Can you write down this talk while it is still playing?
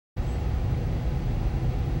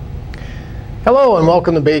Hello and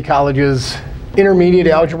welcome to Bay College's Intermediate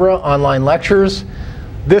Algebra online lectures.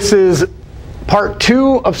 This is part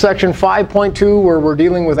 2 of section 5.2 where we're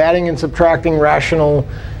dealing with adding and subtracting rational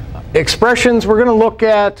expressions. We're going to look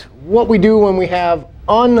at what we do when we have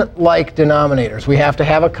unlike denominators. We have to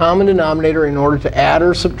have a common denominator in order to add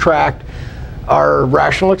or subtract our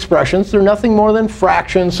rational expressions. They're nothing more than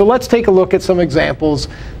fractions. So let's take a look at some examples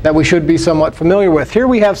that we should be somewhat familiar with. Here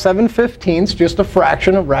we have 7/15, just a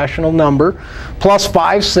fraction of rational number, plus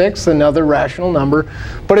 5/6, another rational number.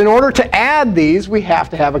 But in order to add these, we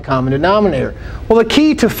have to have a common denominator. Well, the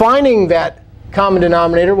key to finding that common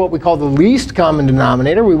denominator, what we call the least common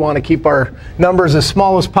denominator, we want to keep our numbers as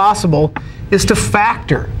small as possible, is to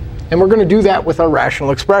factor. And we're going to do that with our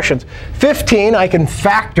rational expressions. 15, I can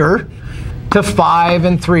factor to 5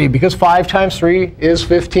 and 3, because 5 times 3 is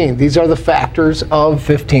 15. These are the factors of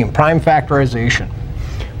 15, prime factorization.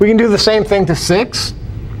 We can do the same thing to 6,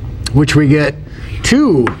 which we get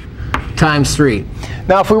 2 times 3.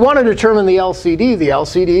 Now, if we want to determine the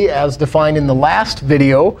LCD, as defined in the last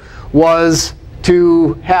video, was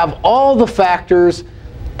to have all the factors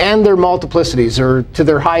and their multiplicities, or to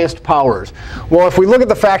their highest powers. Well, if we look at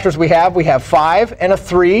the factors we have 5 and a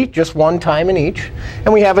 3, just one time in each.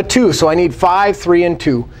 And we have a 2, so I need 5, 3, and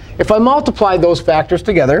 2. If I multiply those factors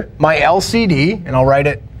together, my LCD, and I'll write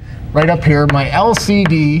it right up here, my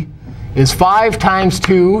LCD is 5 times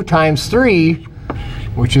 2 times 3,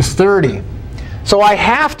 which is 30. So I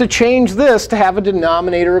have to change this to have a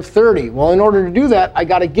denominator of 30. Well, in order to do that, I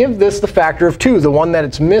got to give this the factor of 2, the one that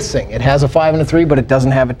it's missing. It has a 5 and a 3, but it doesn't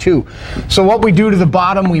have a 2. So what we do to the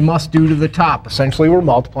bottom, we must do to the top. Essentially, we're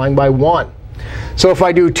multiplying by 1. So if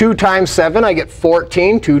I do 2 times 7, I get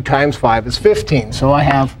 14. 2 times 5 is 15. So I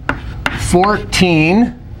have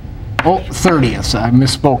 14 30ths. I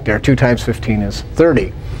misspoke there. 2 times 15 is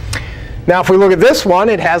 30. Now, if we look at this one,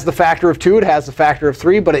 it has the factor of 2, it has the factor of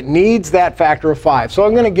 3, but it needs that factor of 5. So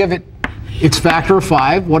I'm going to give it its factor of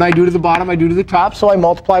 5. What I do to the bottom, I do to the top. So I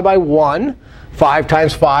multiply by 1. 5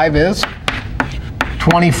 times 5 is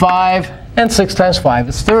 25. And 6 times 5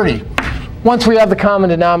 is 30. Once we have the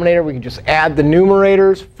common denominator, we can just add the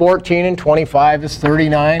numerators. 14 and 25 is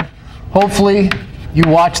 39. Hopefully, you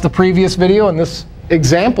watched the previous video, and this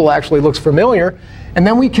example actually looks familiar. And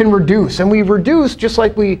then we can reduce. And we reduce just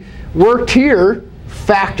like we worked here,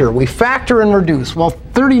 factor. We factor and reduce. Well,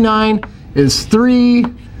 39 is 3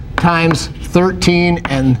 times 13,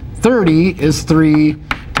 and 30 is 3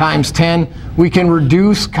 times 10. We can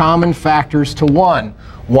reduce common factors to 1.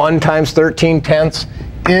 1 times 13 tenths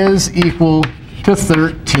is equal to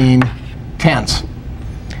 13 tenths.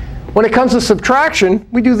 When it comes to subtraction,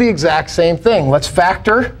 we do the exact same thing. Let's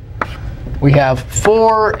factor. We have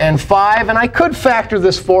 4 and 5. And I could factor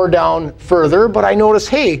this 4 down further, but I notice,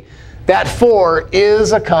 hey, that 4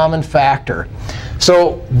 is a common factor.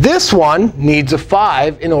 So this one needs a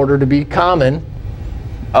 5 in order to be common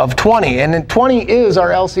of 20. And 20 is our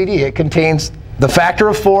LCD. It contains the factor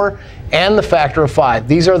of 4 and the factor of 5.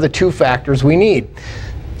 These are the two factors we need.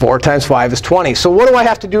 4 times 5 is 20. So what do I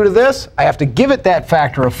have to do to this? I have to give it that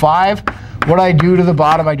factor of 5. What I do to the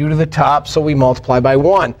bottom, I do to the top. So we multiply by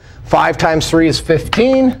 1. 5 times 3 is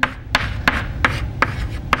 15.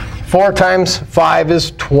 4 times 5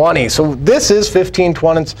 is 20. So this is 15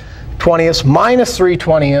 20ths minus 3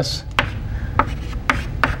 20ths.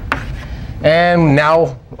 And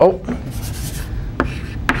now,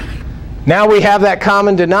 now we have that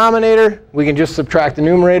common denominator. We can just subtract the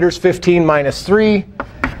numerators. 15 minus 3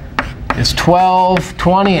 is 12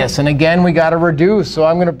 20ths. And again, we got to reduce. So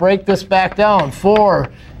I'm going to break this back down. 4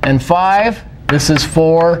 and 5. This is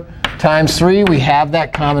 4 times 3. We have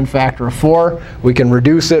that common factor of 4. We can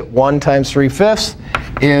reduce it. 1 times 3/5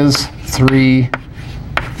 is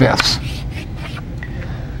 3/5.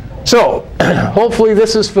 So hopefully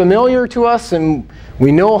this is familiar to us, and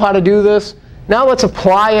we know how to do this. Now let's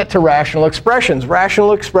apply it to rational expressions.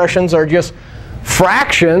 Rational expressions are just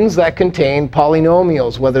fractions that contain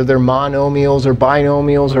polynomials, whether they're monomials or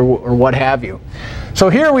binomials or what have you. So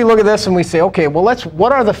here we look at this and we say, OK, well,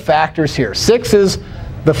 what are the factors here? 6 is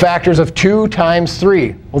the factors of 2 times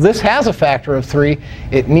 3. Well, this has a factor of 3.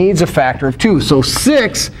 It needs a factor of 2. So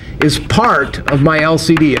 6 is part of my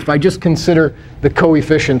LCD if I just consider the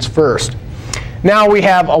coefficients first. Now we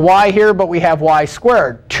have a y here, but we have y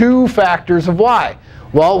squared. 2 factors of y.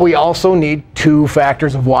 Well, we also need 2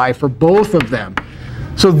 factors of y for both of them.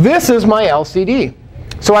 So this is my LCD.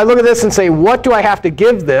 So I look at this and say, what do I have to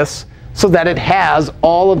give this so that it has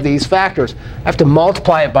all of these factors? I have to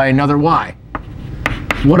multiply it by another y.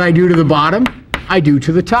 What I do to the bottom, I do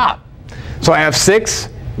to the top. So I have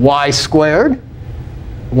 6y squared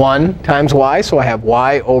 1 times y, so I have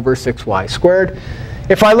y over 6y squared.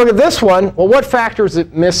 If I look at this one, well, what factor is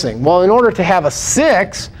it missing? Well, in order to have a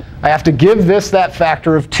 6, I have to give this that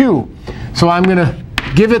factor of 2. So I'm going to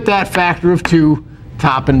give it that factor of 2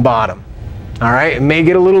 top and bottom. All right, it may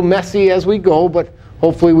get a little messy as we go, but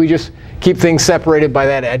hopefully we just keep things separated by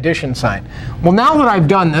that addition sign. Well, now that I've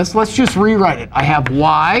done this, let's just rewrite it. I have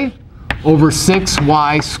y over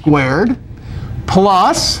 6y squared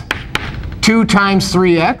plus 2 times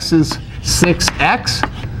 3x is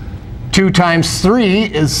 6x. 2 times 3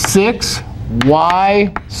 is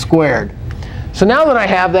 6y squared. So now that I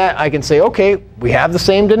have that, I can say, OK, we have the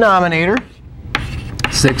same denominator,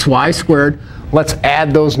 6y squared. Let's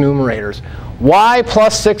add those numerators. Y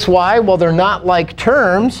plus 6y, well, they're not like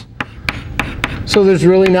terms, so there's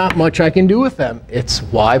really not much I can do with them. It's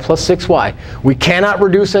y plus 6y. We cannot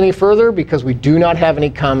reduce any further because we do not have any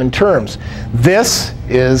common terms. This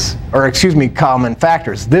is, or excuse me, common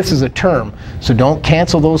factors. This is a term, so don't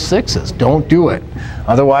cancel those 6's. Don't do it.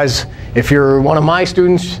 Otherwise, if you're one of my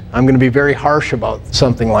students, I'm going to be very harsh about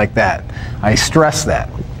something like that. I stress that.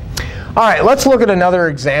 All right, let's look at another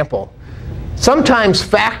example. Sometimes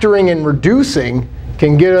factoring and reducing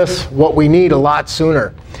can get us what we need a lot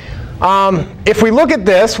sooner. If we look at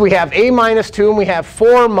this, we have a minus 2 and we have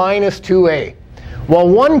 4 minus 2a. Well,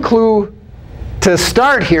 one clue to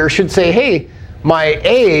start here should say, hey, my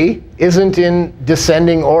a isn't in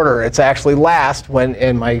descending order. It's actually last when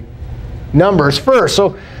in my numbers first.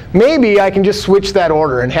 So maybe I can just switch that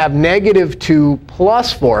order and have negative 2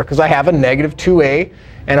 plus 4, because I have a negative 2a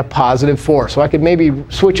and a positive 4. So I could maybe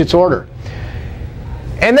switch its order.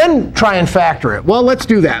 And then try and factor it. Well, let's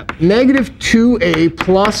do that. Negative 2a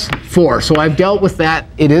plus 4. So I've dealt with that.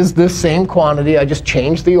 It is this same quantity. I just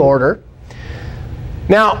changed the order.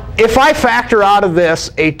 Now, if I factor out of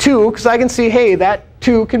this a 2, because I can see, hey, that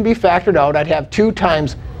 2 can be factored out, I'd have 2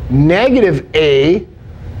 times negative a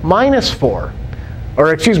minus 4.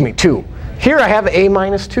 Or excuse me, 2. Here I have a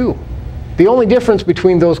minus 2. The only difference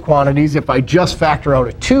between those quantities, if I just factor out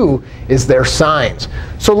a 2, is their signs.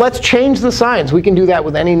 So let's change the signs. We can do that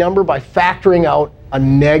with any number by factoring out a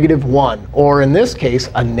negative 1, or in this case,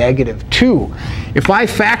 a negative 2. If I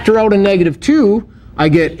factor out a negative 2, I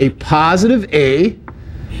get a positive a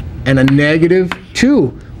and a negative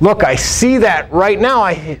 2. Look, I see that right now.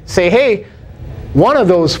 I say, hey, one of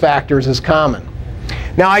those factors is common.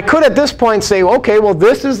 Now, I could at this point say, OK, well,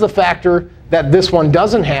 this is the factor that this one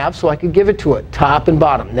doesn't have, so I could give it to it, top and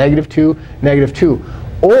bottom, negative 2, negative 2.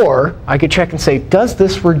 Or I could check and say, does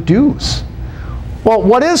this reduce? Well,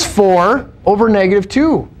 what is 4 over negative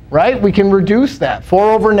 2, right? We can reduce that.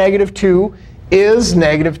 4 over negative 2 is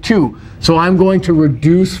negative 2. So I'm going to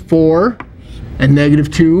reduce 4 and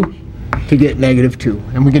negative 2 to get negative 2.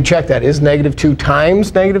 And we can check that. Is negative 2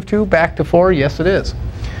 times negative 2 back to 4? Yes, it is.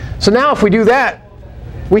 So now if we do that,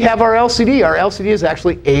 we have our LCD. Our LCD is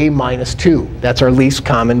actually a minus 2. That's our least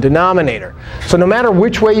common denominator. So no matter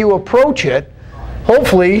which way you approach it,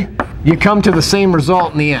 hopefully you come to the same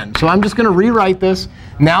result in the end. So I'm just going to rewrite this.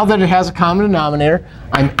 Now that it has a common denominator,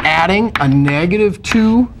 I'm adding a negative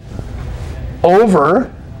 2 over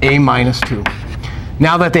a minus 2.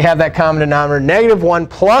 Now that they have that common denominator, negative 1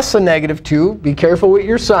 plus a negative 2, be careful with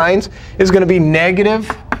your signs, is going to be negative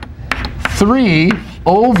 3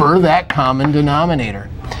 over that common denominator.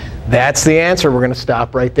 That's the answer. We're going to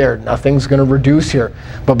stop right there. Nothing's going to reduce here.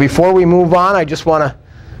 But before we move on, I just want to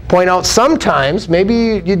point out sometimes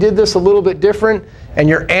maybe you did this a little bit different and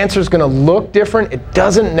your answer is going to look different. It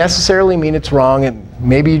doesn't necessarily mean it's wrong. And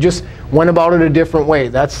maybe you just went about it a different way.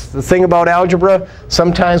 That's the thing about algebra.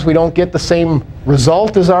 Sometimes we don't get the same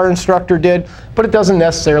result as our instructor did, but it doesn't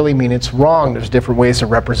necessarily mean it's wrong. There's different ways to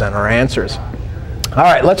represent our answers. All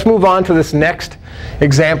right, let's move on to this next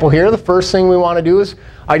example here. The first thing we want to do is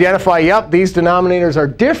identify, yep, these denominators are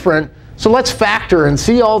different. So let's factor and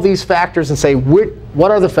see all these factors and say,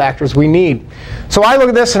 what are the factors we need? So I look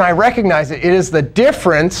at this and I recognize that it is the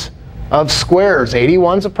difference of squares.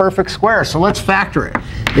 81's a perfect square. So let's factor it.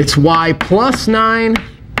 It's y plus 9,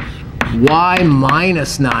 y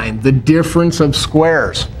minus 9, the difference of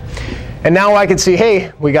squares. And now I can see,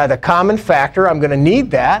 hey, we got a common factor. I'm going to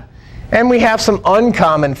need that. And we have some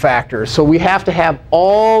uncommon factors. So we have to have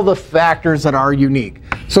all the factors that are unique.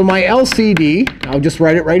 So my LCD, I'll just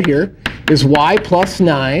write it right here, is y plus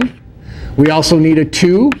 9. We also need a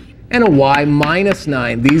 2 and a y minus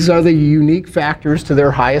 9. These are the unique factors to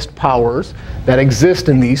their highest powers that exist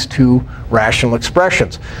in these two rational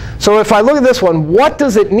expressions. So if I look at this one, what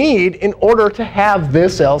does it need in order to have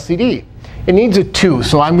this LCD? It needs a 2.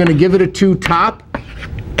 So I'm going to give it a 2 top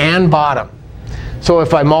and bottom. So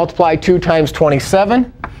if I multiply 2 times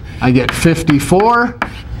 27, I get 54.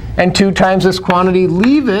 and 2 times this quantity.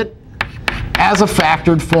 Leave it as a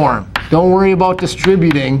factored form. Don't worry about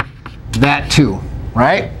distributing that 2,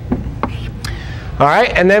 right? All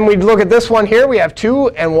right, and then we look at this one here. We have 2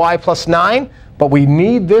 and y plus 9. But we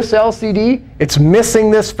need this LCD. It's missing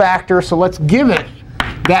this factor. So let's give it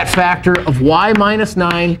that factor of y minus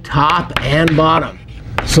 9 top and bottom.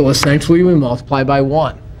 So essentially, we multiply by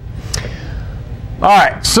 1. All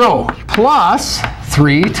right, so plus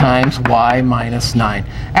 3 times y minus 9.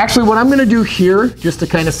 Actually, what I'm going to do here, just to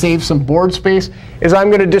kind of save some board space, is I'm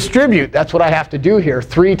going to distribute. That's what I have to do here.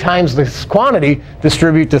 3 times this quantity,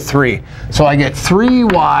 distribute to 3. So I get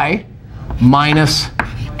 3y minus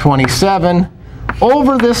 27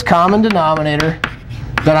 over this common denominator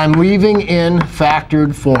that I'm leaving in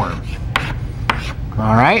factored form.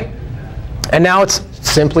 All right? And now it's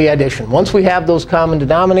simply addition. Once we have those common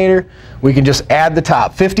denominator, we can just add the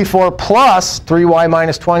top. 54 plus 3y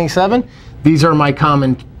minus 27. These are my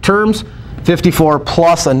common terms. 54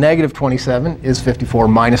 plus a negative 27 is 54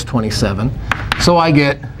 minus 27. So I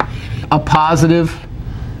get a positive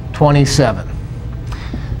 27.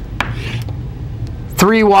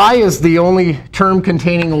 3y is the only term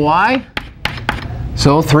containing a y.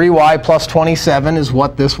 So 3y plus 27 is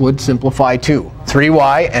what this would simplify to.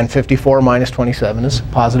 3y and 54 minus 27 is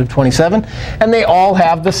positive 27. And they all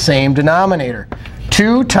have the same denominator.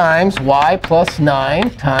 2 times y plus 9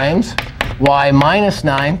 times y minus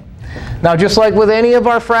 9. Now, just like with any of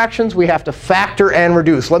our fractions, we have to factor and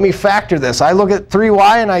reduce. Let me factor this. I look at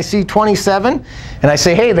 3y and I see 27. And I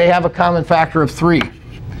say, hey, they have a common factor of 3.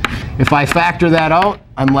 If I factor that out,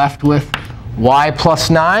 I'm left with y plus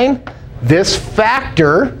 9. This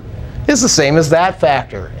factor is the same as that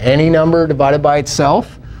factor. Any number divided by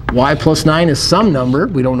itself. Y plus 9 is some number.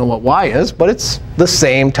 We don't know what y is, but it's the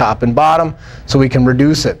same top and bottom, so we can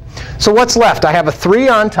reduce it. So what's left? I have a 3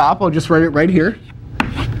 on top. I'll just write it right here.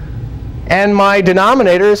 And my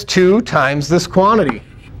denominator is 2 times this quantity.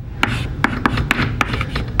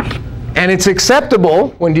 And it's acceptable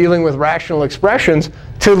when dealing with rational expressions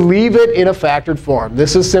to leave it in a factored form.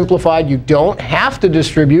 This is simplified. You don't have to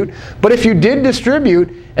distribute. But if you did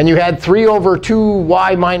distribute and you had 3 over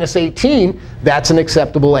 2y minus 18, that's an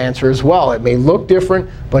acceptable answer as well. It may look different,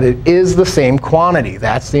 but it is the same quantity.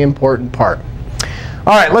 That's the important part.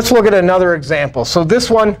 All right, let's look at another example. So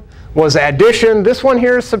this one was addition. This one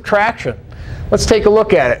here is subtraction. Let's take a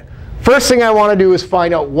look at it. First thing I want to do is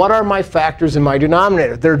find out what are my factors in my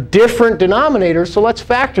denominator. They're different denominators, so let's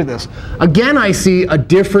factor this. Again, I see a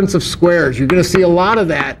difference of squares. You're going to see a lot of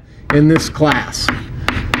that in this class.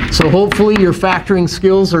 So hopefully your factoring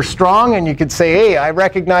skills are strong, and you could say, hey, I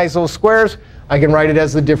recognize those squares. I can write it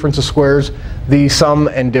as the difference of squares, the sum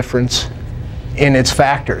and difference in its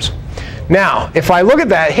factors. Now, if I look at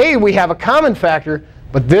that, hey, we have a common factor,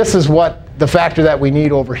 but this is what the factor that we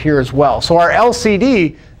need over here as well. So our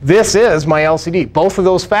LCD, this is my LCD, both of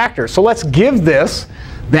those factors. So let's give this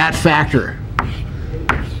that factor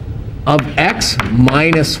of x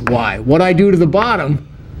minus y. What I do to the bottom,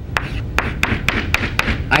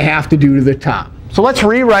 I have to do to the top. So let's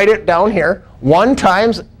rewrite it down here. 1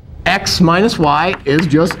 times x minus y is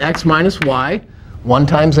just x minus y. 1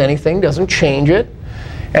 times anything doesn't change it.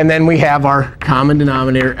 And then we have our common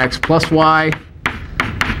denominator, x plus y,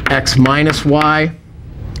 x minus y,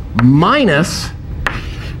 minus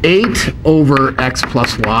 8 over x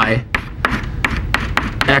plus y,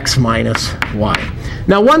 x minus y.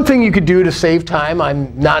 Now, one thing you could do to save time,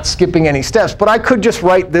 I'm not skipping any steps, but I could just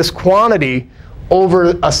write this quantity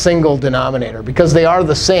over a single denominator. Because they are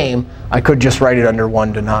the same, I could just write it under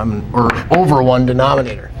one over one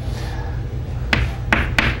denominator.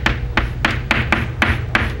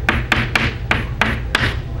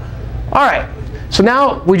 All right. So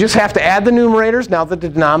now we just have to add the numerators. Now that the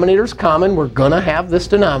denominator is common, we're going to have this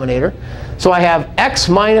denominator. So I have x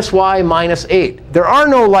minus y minus 8. There are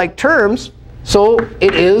no like terms, so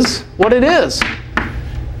it is what it is.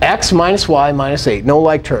 X minus y minus 8. No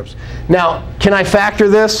like terms. Now, can I factor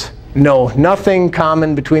this? No, nothing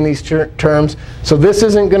common between these terms. So this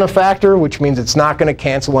isn't going to factor, which means it's not going to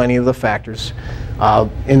cancel any of the factors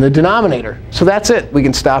in the denominator. So that's it. We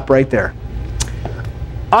can stop right there.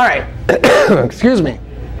 All right, excuse me.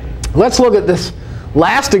 Let's look at this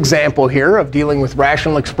last example here of dealing with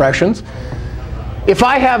rational expressions. If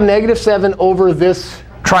I have negative 7 over this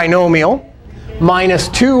trinomial minus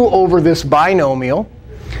 2 over this binomial,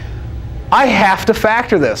 I have to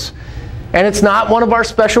factor this. And it's not one of our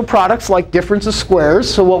special products like difference of squares.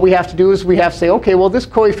 So what we have to do is we have to say, OK, well, this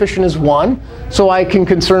coefficient is 1. So I can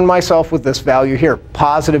concern myself with this value here,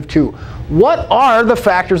 positive 2. What are the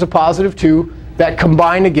factors of positive 2 that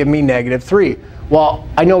combine to give me negative 3? Well,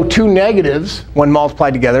 I know two negatives, when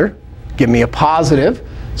multiplied together, give me a positive.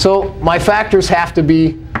 So my factors have to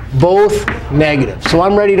be both negative. So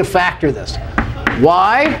I'm ready to factor this.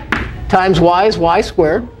 Y times y is y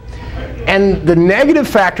squared. And the negative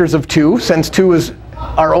factors of 2, since 2 is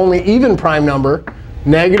our only even prime number,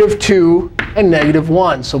 negative 2 and negative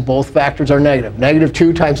 1. So both factors are negative. Negative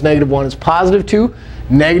 2 times negative 1 is positive 2.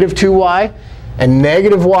 Negative 2y. And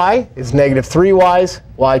negative y is negative 3y's.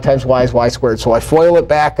 Y times y is y squared. So I FOIL it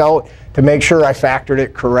back out to make sure I factored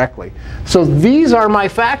it correctly. So these are my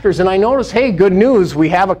factors. And I notice, hey, good news. We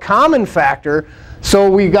have a common factor. So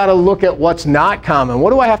we got to look at what's not common.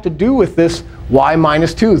 What do I have to do with this y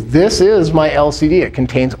minus 2? This is my LCD. It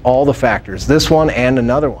contains all the factors, this one and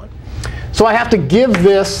another one. So I have to give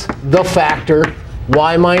this the factor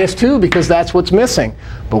y minus 2 because that's what's missing.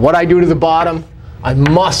 But what I do to the bottom, I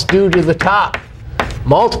must do to the top.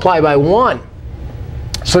 Multiply by 1.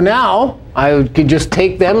 So now I could just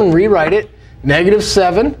take them and rewrite it. Negative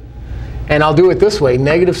 7. And I'll do it this way.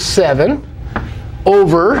 Negative 7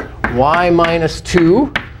 over y minus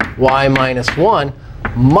 2, y minus 1,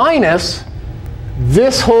 minus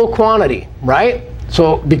this whole quantity, right?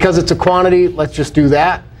 So because it's a quantity, let's just do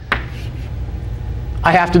that.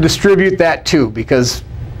 I have to distribute that too, because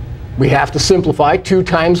we have to simplify. 2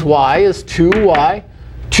 times y is 2y.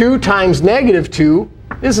 2 times negative 2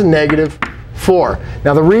 is a negative 4.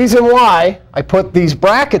 Now the reason why I put these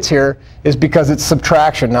brackets here is because it's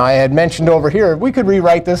subtraction. Now I had mentioned over here, we could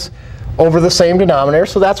rewrite this over the same denominator.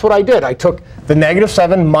 So that's what I did. I took the negative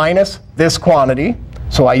 7 minus this quantity.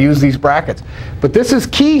 So I use these brackets. But this is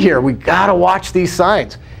key here. We've got to watch these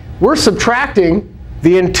signs. We're subtracting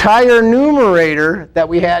the entire numerator that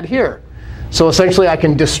we had here. So essentially, I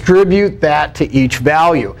can distribute that to each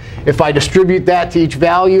value. If I distribute that to each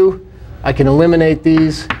value, I can eliminate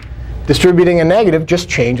these. Distributing a negative just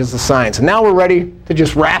changes the signs. And now we're ready to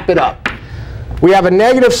just wrap it up. We have a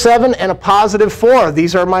negative 7 and a positive 4.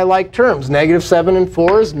 These are my like terms. Negative 7 and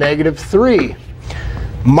 4 is negative 3.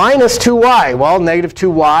 Minus 2y. Well, negative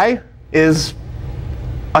 2y is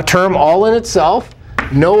a term all in itself.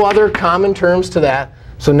 No other common terms to that.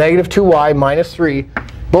 So negative 2y minus 3,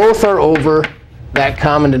 both are over that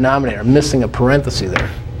common denominator. I'm missing a parenthesis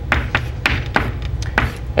there.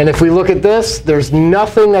 And if we look at this, there's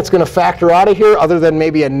nothing that's going to factor out of here other than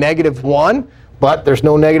maybe a negative 1. But there's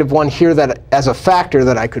no negative 1 here that as a factor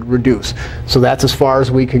that I could reduce. So that's as far as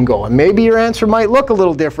we can go. And maybe your answer might look a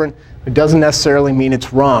little different. It doesn't necessarily mean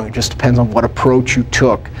it's wrong. It just depends on what approach you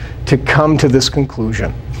took to come to this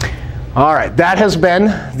conclusion. All right, that has been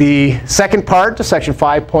the second part to section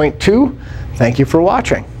 5.2. Thank you for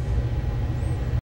watching.